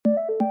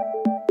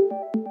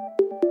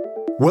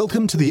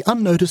Welcome to The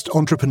Unnoticed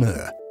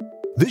Entrepreneur.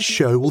 This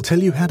show will tell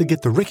you how to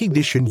get the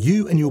recognition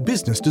you and your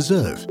business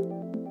deserve.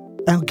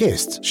 Our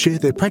guests share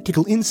their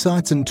practical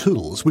insights and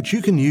tools which you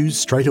can use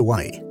straight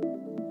away.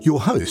 Your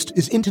host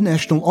is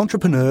international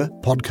entrepreneur,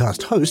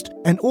 podcast host,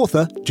 and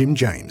author Jim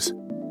James.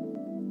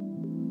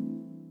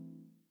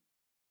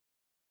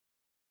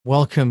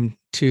 Welcome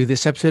to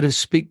this episode of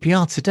Speak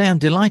PR. Today, I'm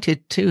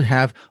delighted to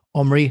have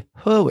Omri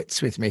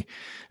Hurwitz with me.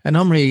 And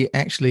Omri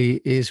actually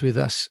is with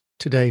us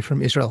today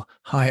from Israel.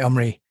 Hi,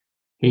 Omri.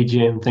 Hey,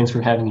 Jim. Thanks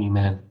for having me,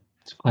 man.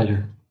 It's a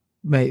pleasure.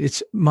 Mate,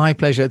 it's my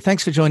pleasure.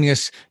 Thanks for joining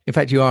us. In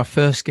fact, you are our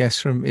first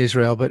guest from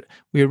Israel, but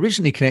we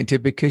originally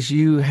connected because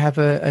you have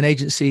an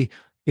agency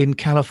in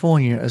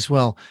California as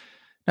well.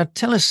 Now,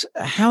 tell us,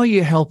 how are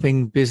you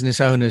helping business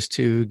owners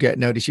to get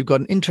noticed? You've got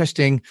an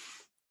interesting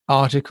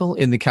article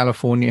in the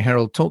California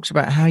Herald, talks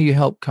about how you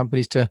help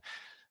companies to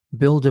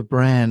build a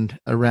brand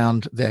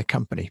around their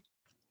company.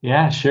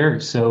 Yeah,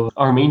 sure. So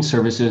our main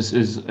services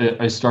is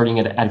starting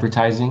at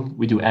advertising.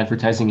 We do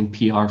advertising and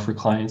PR for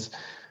clients.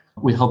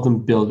 We help them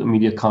build a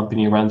media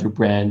company around their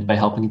brand by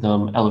helping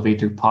them elevate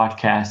their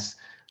podcasts,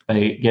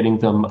 by getting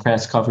them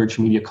press coverage,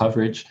 media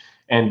coverage,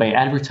 and by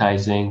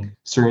advertising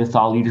certain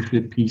thought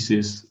leadership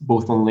pieces,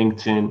 both on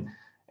LinkedIn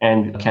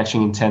and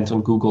catching intent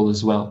on Google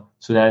as well.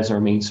 So that is our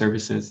main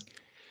services.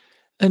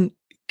 And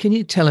can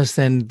you tell us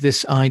then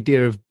this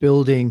idea of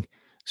building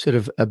sort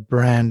of a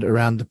brand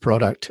around the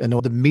product and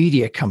or the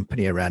media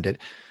company around it?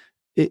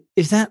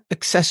 Is that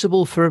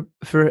accessible for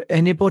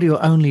anybody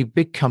or only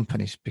big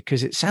companies?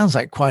 Because it sounds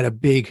like quite a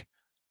big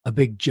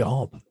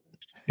job.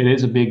 It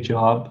is a big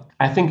job.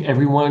 I think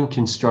everyone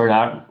can start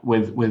out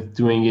with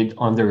doing it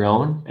on their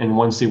own. And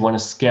once they want to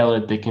scale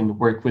it, they can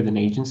work with an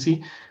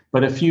agency.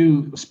 But a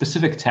few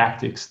specific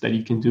tactics that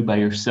you can do by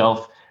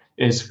yourself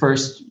is,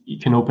 first, you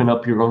can open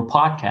up your own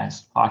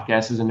podcast.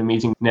 Podcast is an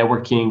amazing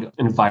networking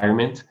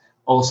environment.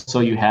 Also,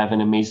 you have an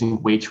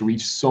amazing way to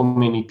reach so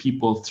many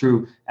people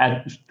through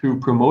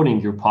promoting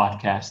your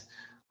podcast.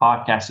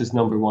 Podcast is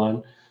number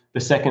one. The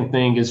second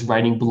thing is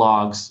writing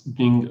blogs,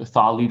 being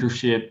thought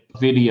leadership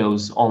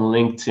videos on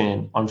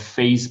LinkedIn, on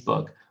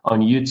Facebook, on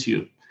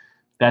YouTube.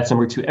 That's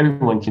number two.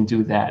 Everyone can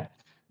do that.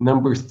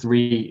 Number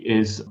three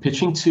is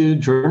pitching to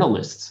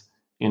journalists,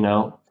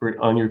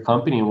 on your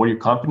company and what your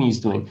company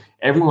is doing.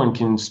 Everyone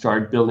can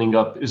start building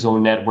up his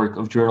own network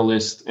of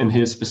journalists in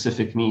his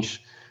specific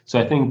niche. So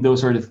I think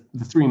those are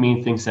the three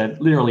main things that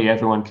literally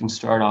everyone can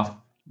start off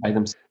by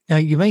themselves. Now,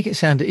 you make it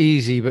sound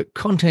easy, but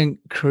content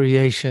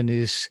creation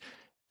is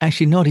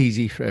actually not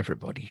easy for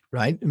everybody,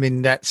 right? I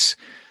mean, that's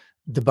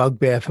the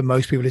bugbear for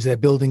most people, is they're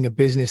building a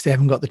business. They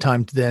haven't got the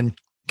time to then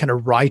kind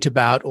of write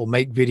about or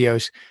make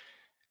videos.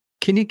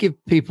 Can you give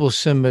people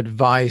some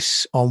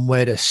advice on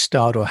where to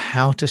start or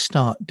how to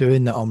start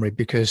doing that, Omri?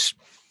 Because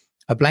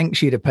a blank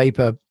sheet of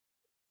paper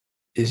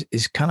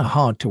is kind of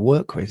hard to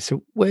work with.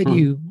 So where do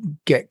you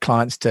get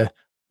clients to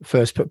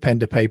first put pen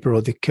to paper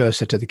or the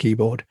cursor to the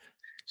keyboard?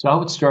 So I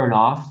would start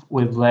off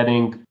with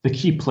letting the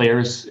key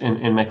players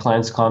in my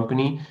client's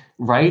company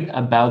write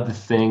about the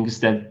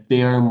things that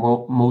they are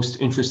most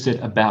interested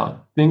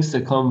about, things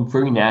that come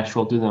very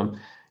natural to them,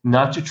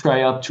 not to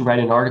try to write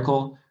an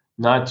article,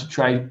 not to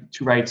try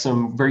to write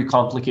some very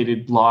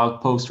complicated blog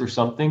post or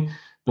something,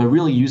 but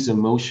really use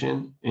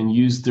emotion and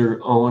use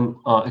their own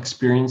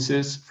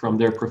experiences from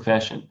their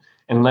profession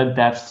and let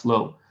that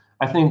flow.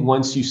 I think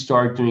once you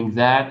start doing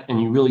that and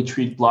you really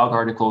treat blog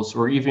articles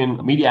or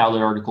even media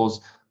outlet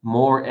articles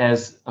more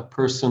as a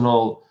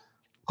personal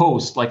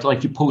post,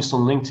 like you post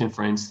on LinkedIn,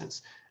 for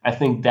instance, I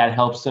think that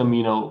helps them,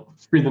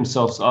 free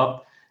themselves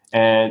up.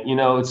 And,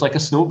 it's like a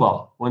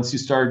snowball. Once you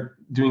start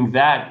doing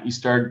that, you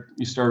start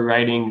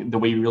writing the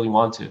way you really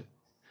want to.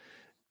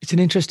 It's an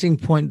interesting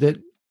point that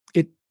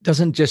it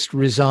doesn't just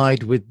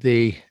reside with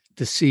the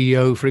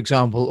CEO, for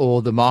example,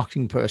 or the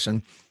marketing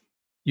person.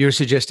 You're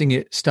suggesting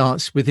it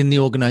starts within the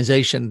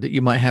organization, that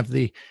you might have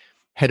the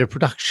head of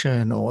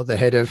production or the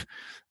head of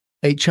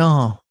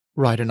HR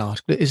write an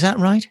article. Is that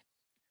right?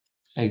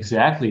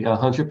 Exactly.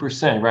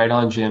 100%. Right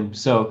on, Jim.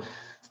 So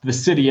the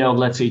CTO,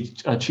 let's say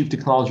a chief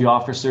technology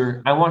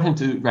officer, I want him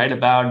to write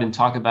about and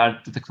talk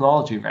about the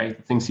technology, right?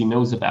 The things he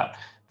knows about.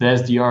 The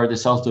SDR, the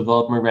sales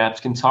development reps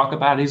can talk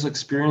about his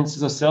experience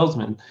as a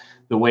salesman,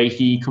 the way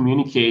he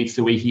communicates,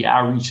 the way he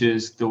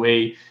outreaches, the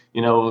way,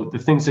 the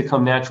things that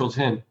come natural to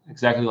him,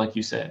 exactly like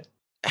you said.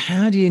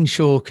 How do you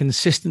ensure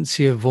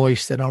consistency of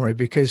voice then, Omri?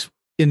 Because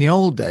in the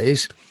old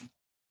days,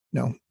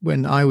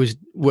 when I was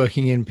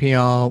working in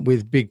PR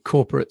with big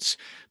corporates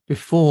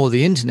before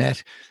the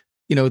internet,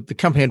 the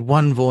company had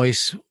one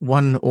voice,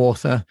 one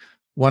author,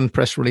 one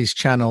press release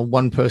channel,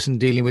 one person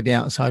dealing with the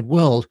outside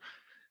world.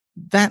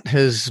 That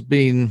has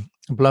been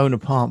blown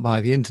apart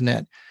by the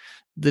internet.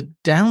 The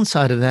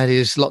downside of that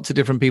is lots of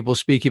different people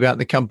speak about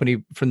the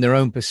company from their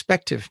own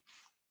perspective.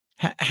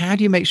 How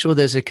do you make sure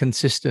there's a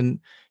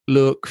consistent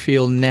look,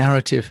 feel,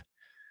 narrative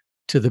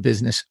to the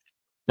business?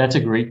 That's a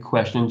great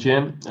question,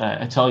 Jim.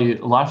 I tell you,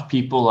 a lot of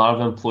people, a lot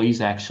of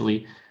employees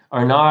actually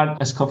are not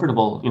as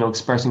comfortable,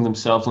 expressing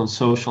themselves on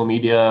social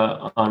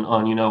media,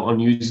 on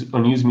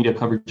news media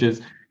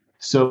coverages.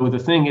 So the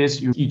thing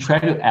is, you try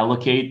to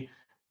allocate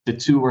the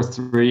 2 or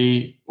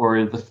 3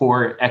 or the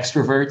 4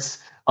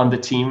 extroverts on the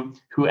team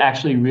who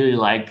actually really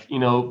like,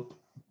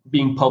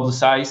 being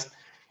publicized,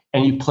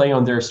 and you play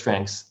on their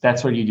strengths.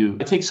 That's what you do.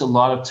 It takes a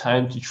lot of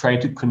time to try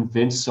to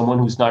convince someone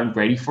who's not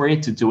ready for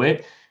it to do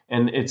it.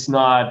 And it's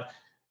not,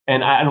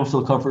 and I don't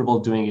feel comfortable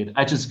doing it.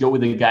 I just go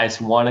with the guys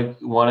who want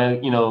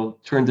to,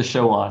 turn the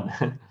show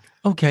on.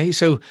 Okay.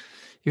 So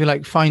you're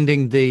like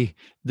finding the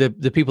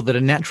people that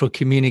are natural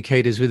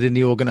communicators within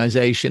the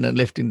organization and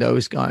lifting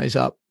those guys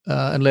up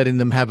and letting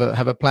them have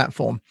a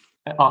platform.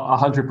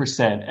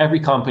 100%. Every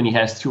company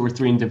has 2 or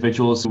 3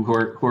 individuals who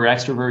are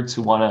extroverts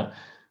who want to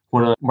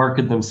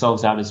market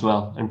themselves out as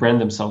well and brand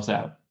themselves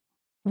out.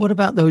 What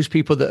about those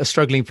people that are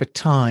struggling for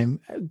time?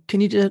 Can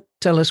you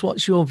tell us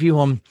what's your view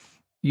on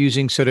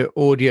using sort of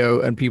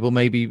audio and people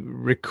maybe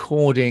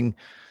recording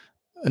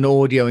an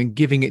audio and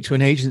giving it to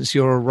an agency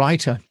or a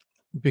writer?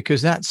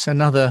 Because that's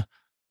another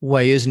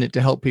way, isn't it,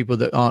 to help people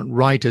that aren't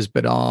writers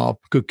but are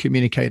good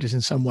communicators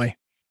in some way?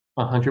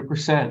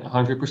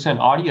 100%.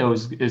 Audio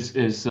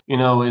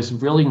is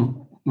really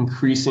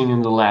increasing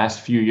in the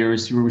last few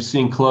years. You were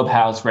seeing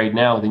Clubhouse right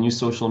now, the new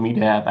social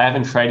media app. I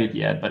haven't tried it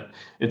yet, but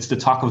it's the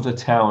talk of the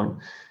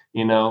town.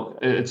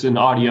 It's an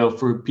audio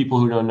for people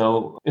who don't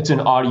know. It's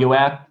an audio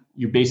app.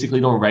 You basically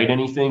don't write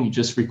anything. You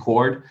just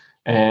record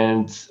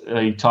and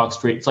you talk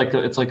straight. It's like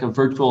a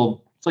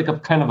virtual. It's like a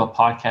kind of a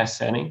podcast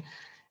setting,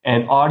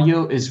 and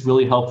audio is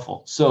really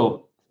helpful.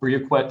 So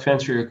to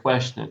answer your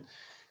question,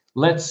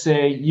 let's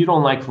say you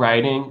don't like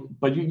writing,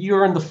 but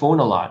you're on the phone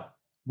a lot.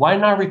 Why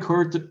not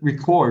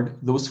record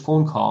those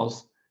phone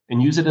calls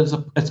and use it as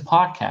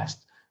podcast?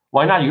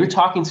 Why not? You're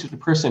talking to the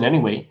person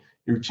anyway.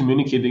 You're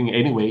communicating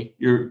anyway.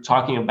 You're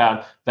talking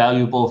about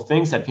valuable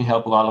things that can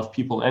help a lot of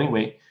people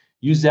anyway.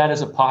 Use that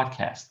as a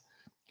podcast.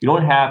 You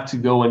don't have to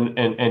go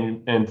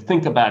and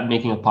think about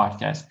making a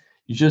podcast.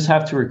 You just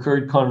have to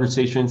record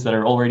conversations that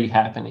are already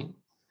happening.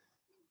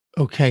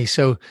 Okay,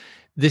 so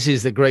this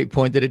is the great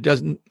point that it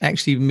doesn't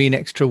actually mean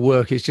extra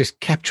work. It's just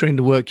capturing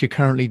the work you're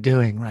currently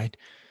doing, right?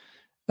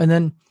 And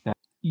then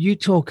you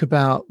talk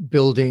about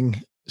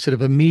building sort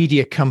of a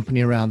media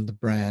company around the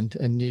brand,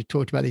 and you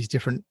talked about these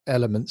different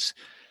elements.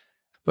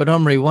 But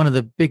Omri, one of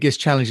the biggest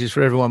challenges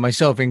for everyone,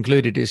 myself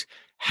included, is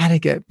how to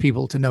get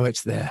people to know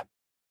it's there.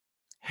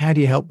 How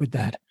do you help with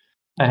that?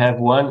 I have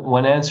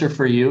one answer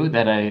for you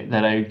that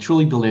I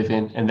truly believe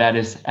in, and that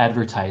is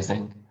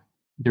advertising.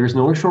 There is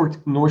no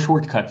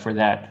shortcut for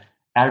that.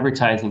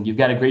 Advertising. You've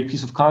got a great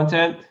piece of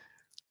content,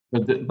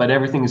 but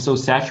everything is so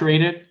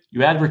saturated.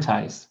 You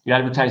advertise. You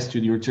advertise to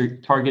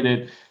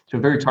a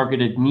very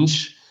targeted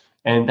niche,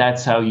 and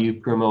that's how you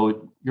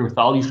promote your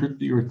thought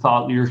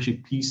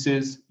leadership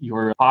pieces,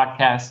 your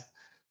podcast,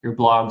 your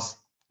blogs.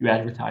 You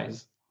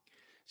advertise.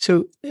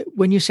 So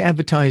when you say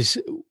advertise,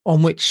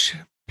 on which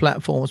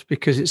platforms?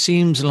 Because it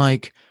seems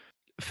like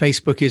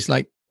Facebook is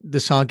like the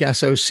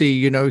Sargasso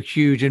Sea,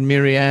 huge and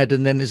myriad,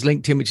 and then there's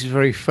LinkedIn, which is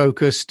very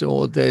focused,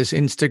 or there's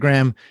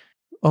Instagram.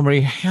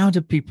 Omri, how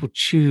do people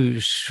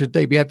choose? Should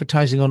they be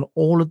advertising on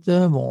all of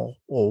them or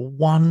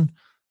one?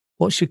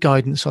 What's your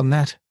guidance on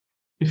that?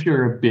 If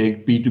you're a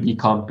big B2B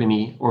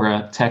company or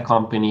a tech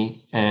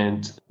company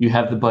and you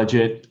have the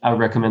budget, I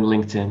recommend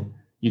LinkedIn.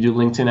 You do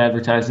LinkedIn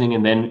advertising,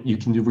 and then you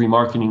can do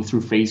remarketing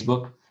through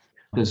Facebook,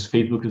 because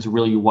Facebook is a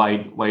really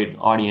wide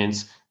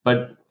audience.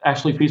 But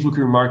actually, Facebook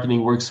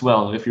remarketing works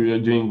well if you're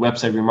doing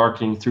website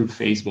remarketing through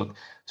Facebook.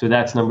 So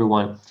that's number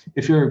one.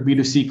 If you're a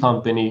B2C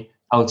company,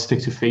 I would stick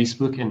to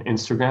Facebook and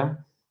Instagram.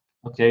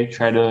 Okay,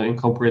 try to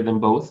incorporate them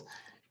both.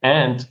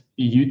 And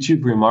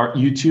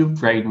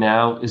YouTube right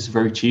now is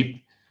very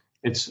cheap.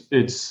 It's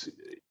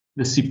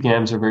the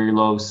CPMs are very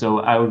low. So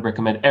I would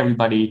recommend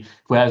everybody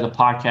who has a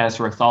podcast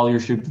or a thought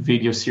leadership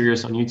video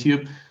series on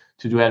YouTube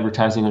to do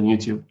advertising on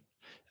YouTube.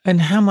 And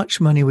how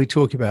much money are we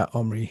talking about,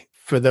 Omri?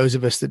 For those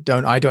of us that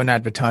I don't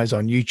advertise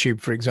on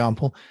YouTube, for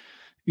example.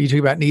 You talk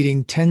about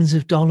needing tens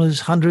of dollars,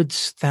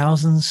 hundreds,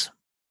 thousands.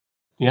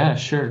 Yeah,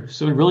 sure.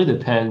 So it really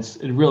depends.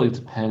 It really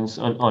depends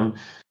on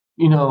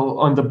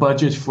the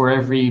budget for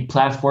every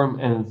platform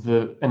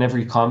and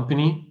every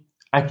company.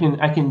 I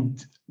can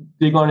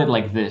dig on it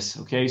like this.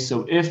 Okay,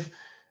 so if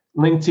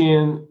for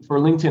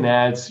LinkedIn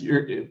ads,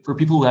 for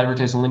people who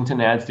advertise on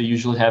LinkedIn ads, they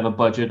usually have a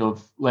budget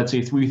of, let's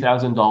say,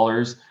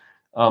 $3,000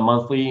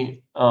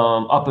 monthly,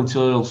 up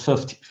until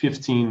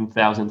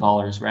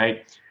 $15,000,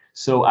 right?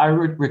 So I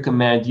would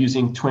recommend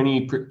using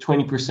 20% or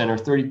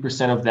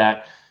 30% of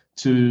that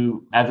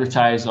to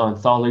advertise on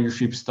thought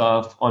leadership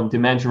stuff, on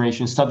demand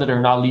generation, stuff that are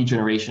not lead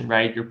generation,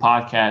 right? Your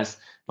podcast,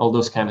 all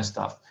those kind of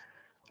stuff.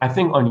 I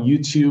think on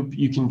YouTube,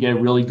 you can get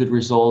really good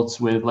results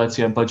with, let's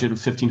say, a budget of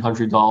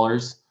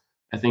 $1,500.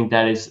 I think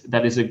that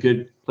is a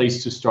good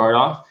place to start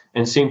off.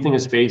 And same thing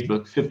as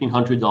Facebook,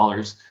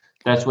 $1,500.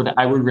 That's what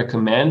I would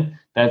recommend.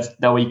 That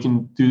way you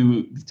can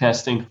do the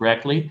testing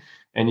correctly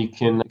and you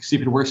can see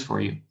if it works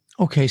for you.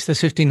 Okay, so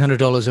that's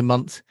 $1,500 a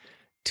month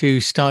to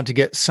start to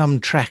get some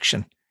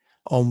traction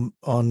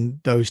on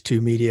those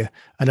two media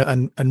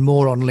and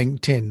more on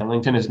LinkedIn. And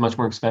LinkedIn is much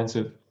more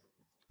expensive.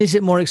 Is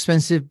it more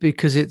expensive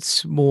because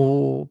it's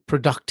more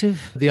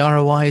productive? The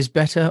ROI is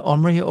better,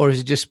 Omri, or is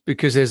it just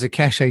because there's a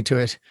cachet to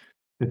it?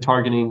 The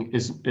targeting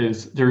is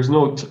there's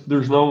no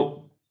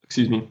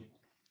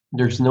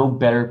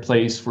better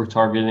place for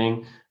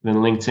targeting than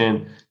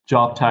LinkedIn.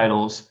 Job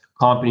titles,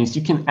 companies.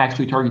 You can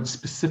actually target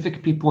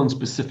specific people in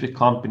specific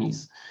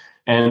companies.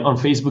 And on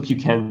Facebook, you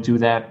can't do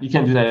that. You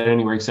can't do that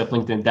anywhere except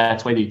LinkedIn.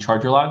 That's why they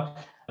charge a lot.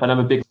 But I'm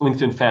a big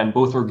LinkedIn fan,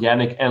 both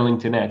organic and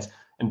LinkedIn ads.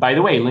 And by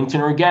the way,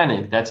 LinkedIn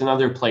organic, that's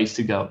another place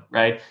to go,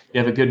 right? You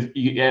have a good,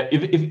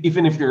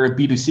 even if you're a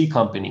B2C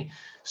company,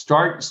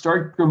 start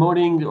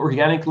promoting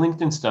organic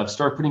LinkedIn stuff.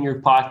 Start putting your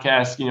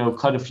podcast,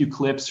 cut a few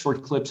clips,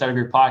 short clips out of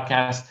your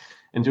podcast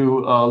and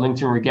do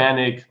LinkedIn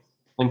organic.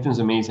 LinkedIn's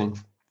amazing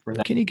for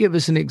that. Can you give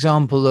us an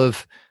example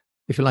of,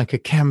 if you like, a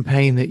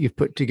campaign that you've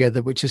put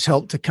together which has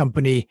helped a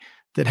company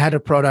that had a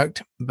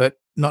product but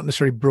not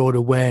necessarily broad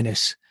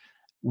awareness?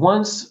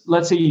 Once,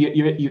 let's say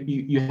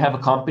you have a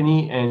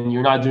company and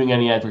you're not doing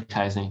any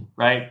advertising,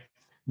 right?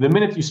 The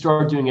minute you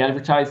start doing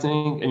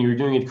advertising and you're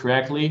doing it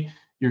correctly,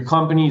 your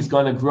company is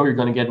going to grow. You're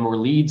going to get more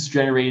leads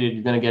generated.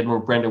 You're going to get more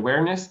brand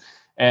awareness.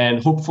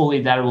 And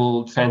hopefully that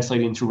will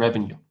translate into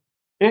revenue.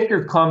 If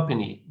your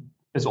company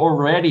is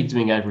already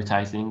doing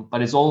advertising,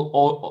 but is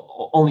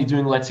only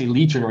doing, let's say,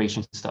 lead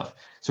generation stuff,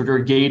 so they're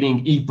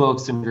gating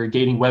ebooks and they're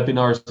gating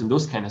webinars and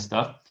those kind of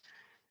stuff,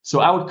 so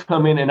I would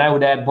come in and I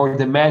would add more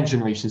demand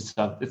generation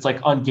stuff. It's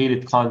like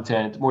ungated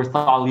content, more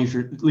thought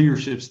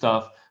leadership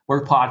stuff,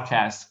 more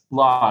podcasts,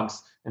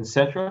 blogs,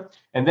 etc.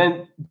 And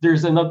then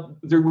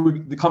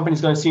the company's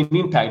going to see an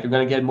impact. They're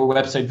going to get more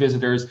website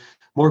visitors.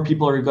 More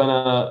people are going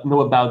to know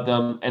about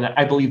them. And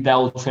I believe that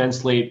will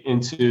translate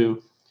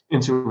into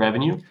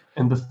revenue.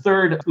 And the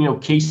third,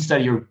 case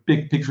study or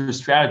big picture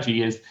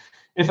strategy is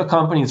if a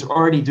company is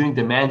already doing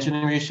demand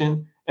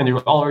generation and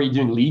they're already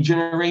doing lead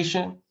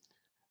generation,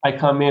 I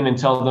come in and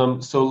tell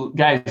them, so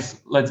guys,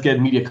 let's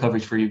get media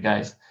coverage for you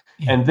guys.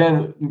 Yeah. And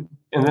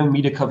then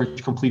media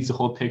coverage completes the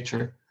whole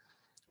picture.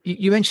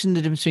 You mentioned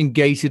the difference between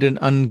gated and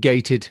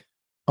ungated,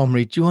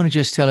 Omri. Do you want to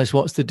just tell us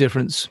what's the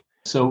difference?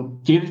 So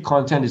gated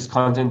content is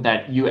content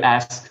that you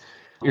ask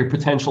your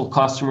potential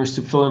customers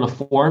to fill in a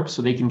form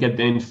so they can get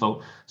the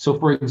info. So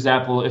for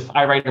example, if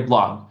I write a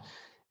blog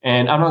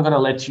and I'm not going to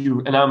let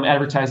you, and I'm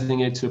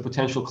advertising it to a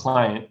potential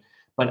client,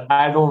 but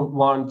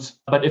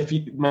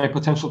if my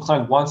potential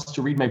client wants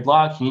to read my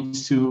blog, he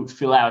needs to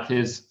fill out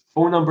his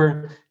phone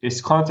number,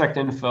 his contact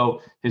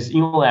info, his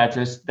email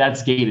address.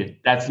 That's gated.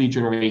 That's lead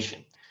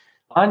generation.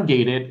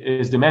 Ungated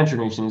is demand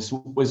generation.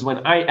 Was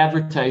when I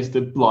advertise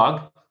the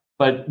blog,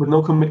 but with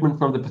no commitment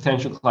from the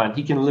potential client.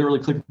 He can literally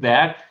click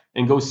that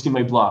and go see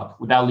my blog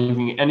without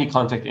leaving any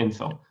contact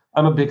info.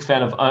 I'm a big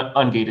fan of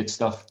ungated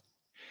stuff.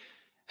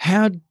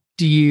 How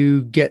do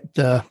you get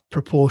the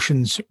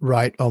proportions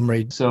right,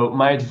 Omri? So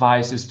my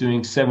advice is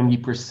doing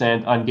 70%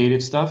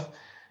 ungated stuff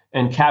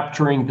and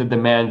capturing the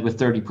demand with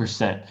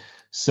 30%.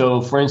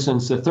 So for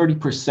instance, the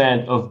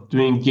 30% of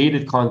doing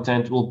gated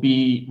content will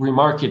be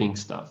remarketing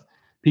stuff.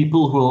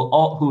 People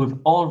who have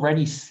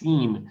already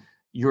seen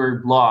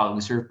your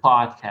blogs, your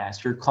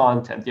podcasts, your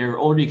content, they're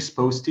already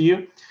exposed to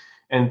you.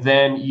 And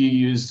then you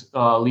use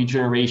lead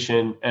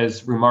generation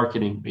as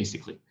remarketing,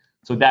 basically.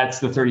 So that's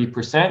the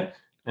 30%.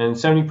 And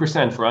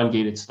 70% for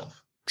ungated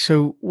stuff.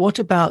 So what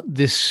about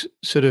this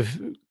sort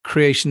of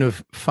creation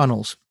of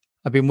funnels?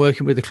 I've been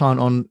working with a client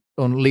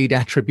on lead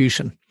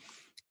attribution.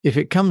 If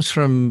it comes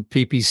from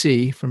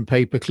PPC, from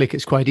pay-per-click,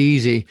 it's quite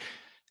easy.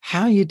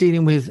 How are you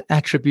dealing with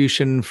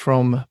attribution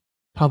from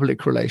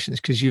public relations?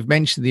 Because you've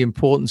mentioned the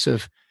importance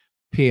of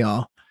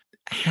PR.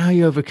 How are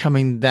you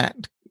overcoming that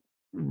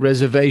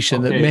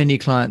reservation that many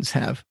clients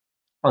have?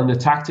 On the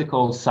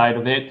tactical side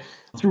of it,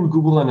 through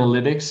Google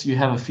Analytics, you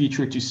have a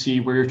feature to see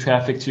where your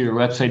traffic to your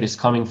website is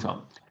coming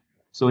from.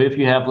 So if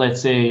you have,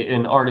 let's say,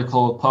 an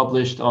article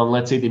published on,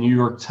 let's say, the New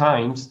York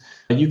Times,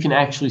 you can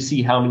actually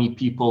see how many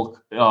people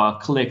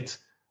clicked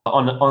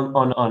on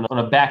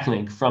a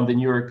backlink from the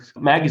New York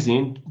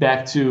Magazine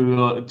back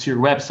to your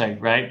website,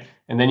 right?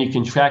 And then you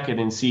can track it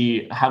and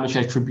see how much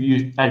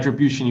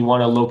attribution you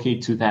want to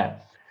locate to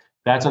that.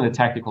 That's on the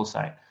tactical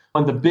side.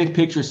 On the big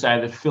picture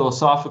side, the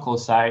philosophical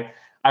side,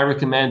 I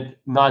recommend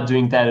not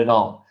doing that at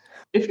all.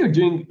 If you're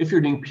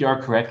doing PR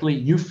correctly,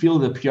 you feel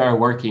the PR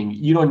working.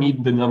 You don't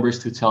need the numbers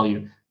to tell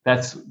you.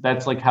 That's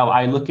like how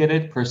I look at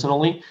it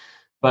personally.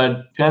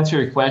 But to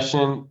answer your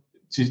question,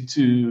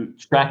 to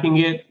tracking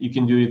it, you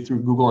can do it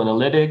through Google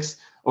Analytics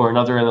or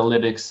another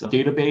analytics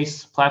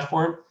database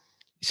platform.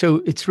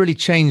 So it's really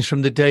changed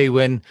from the day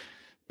when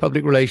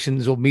public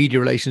relations or media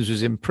relations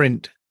was in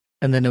print,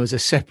 and then there was a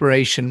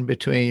separation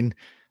between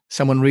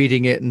someone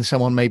reading it and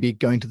someone maybe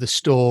going to the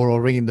store or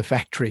ringing the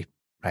factory,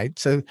 right?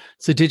 So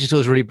digital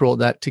has really brought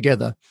that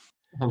together.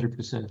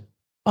 100%.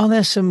 Are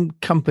there some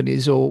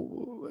companies or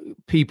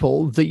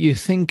people that you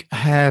think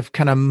have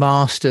kind of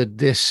mastered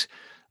this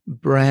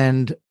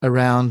brand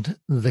around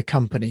the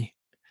company?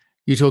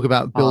 You talk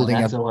about building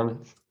up.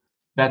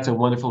 That's a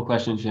wonderful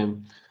question,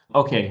 Jim.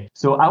 Okay,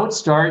 so I would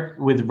start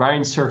with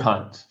Ryan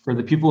Serhant. For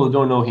the people who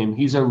don't know him,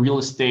 he's a real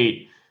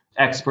estate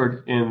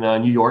expert in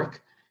New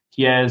York.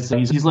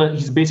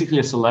 He's basically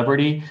a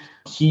celebrity.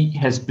 He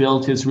has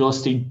built his real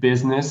estate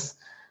business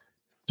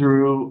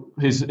through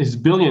his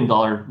 $1 billion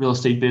real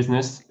estate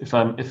business, if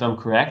I'm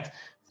correct,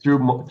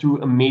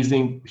 through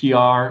amazing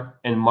PR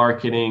and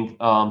marketing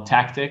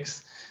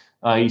tactics.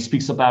 He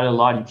speaks about it a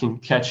lot. You can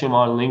catch him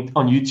on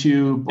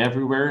YouTube,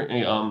 everywhere.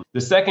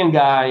 The second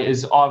guy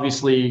is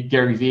obviously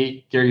Gary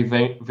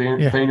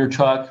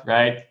Vaynerchuk,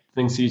 right?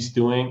 Things he's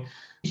doing.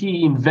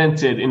 He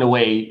invented, in a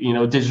way,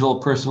 digital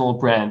personal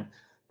brand.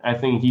 I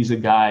think he's a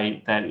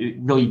guy that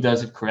really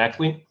does it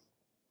correctly.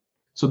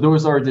 So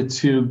those are the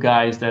two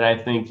guys that I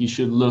think you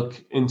should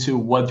look into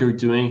what they're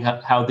doing,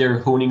 how they're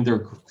honing their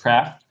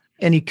craft.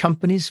 Any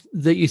companies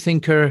that you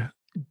think are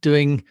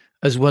doing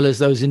as well as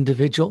those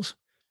individuals?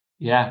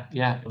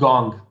 Yeah.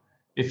 Gong.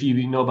 If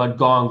you know about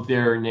Gong,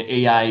 they're an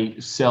AI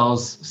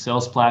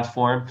sales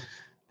platform.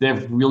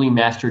 They've really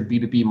mastered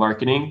B2B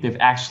marketing. They've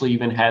actually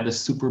even had a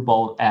Super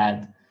Bowl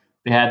ad.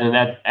 They had an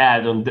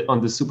ad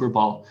on the Super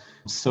Bowl,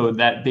 so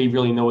that they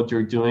really know what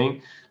they're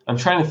doing. I'm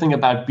trying to think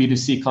about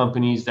B2C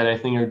companies that I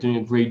think are doing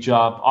a great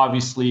job.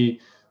 Obviously,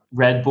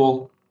 Red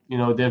Bull,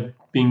 they've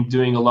been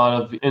doing a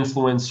lot of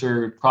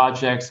influencer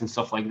projects and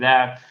stuff like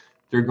that.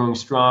 They're going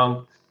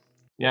strong.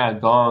 Yeah,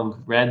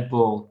 Gong, Red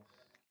Bull.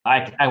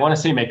 I want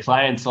to say my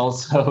clients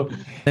also.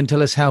 And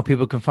tell us how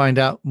people can find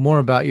out more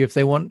about you if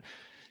they want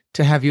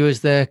to have you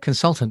as their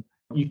consultant.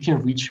 You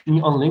can reach me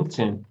on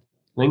LinkedIn.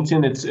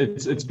 LinkedIn,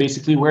 it's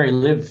basically where I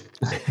live.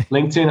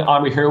 LinkedIn,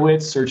 Omri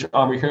Hurwitz, search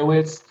Omri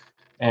Hurwitz,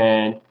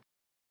 and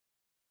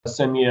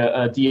send me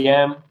a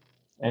DM,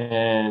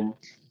 and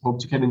hope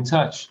to get in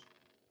touch.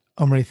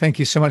 Omri, thank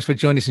you so much for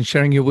joining us and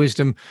sharing your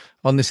wisdom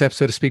on this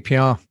episode of Speak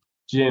PR.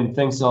 Jim,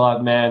 thanks a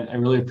lot, man. I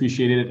really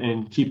appreciate it,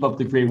 and keep up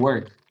the great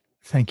work.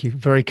 Thank you.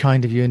 Very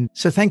kind of you. And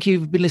so thank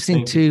you for been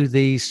listening to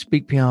the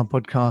Speak PR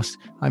podcast.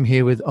 I'm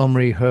here with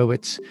Omri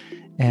Hurwitz,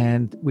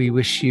 and we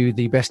wish you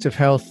the best of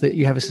health, that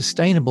you have a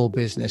sustainable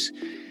business,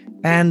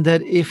 and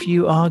that if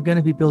you are going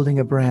to be building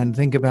a brand,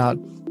 think about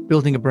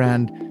building a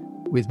brand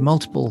with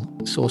multiple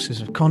sources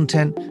of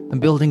content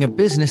and building a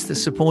business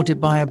that's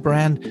supported by a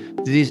brand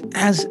that is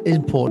as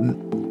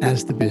important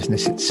as the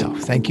business itself.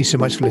 Thank you so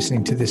much for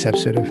listening to this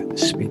episode of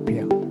Speak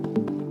PR.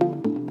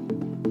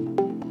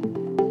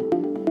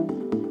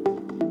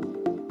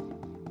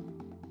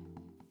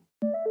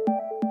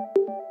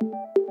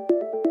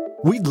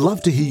 We'd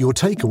love to hear your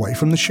takeaway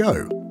from the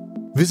show.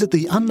 Visit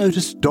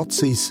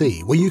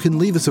theunnoticed.cc, where you can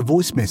leave us a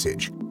voice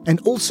message and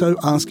also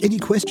ask any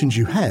questions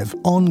you have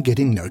on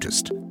getting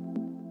noticed.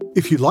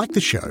 If you like the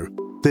show,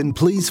 then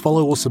please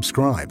follow or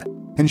subscribe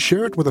and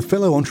share it with a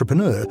fellow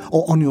entrepreneur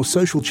or on your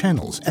social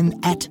channels and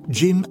at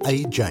Jim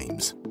A.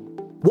 James.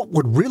 What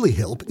would really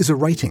help is a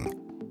rating.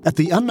 At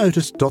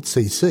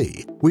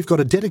theunnoticed.cc, we've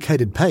got a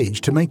dedicated page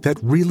to make that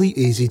really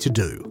easy to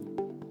do.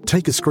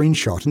 Take a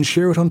screenshot and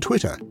share it on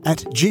Twitter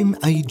at Jim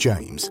A.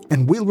 James,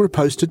 and we'll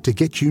repost it to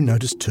get you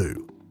noticed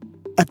too.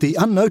 At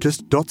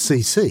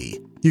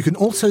theunnoticed.cc, you can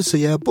also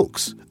see our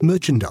books,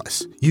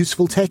 merchandise,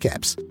 useful tech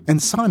apps,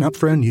 and sign up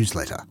for our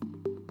newsletter.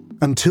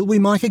 Until we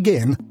mic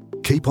again,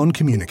 keep on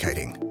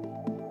communicating.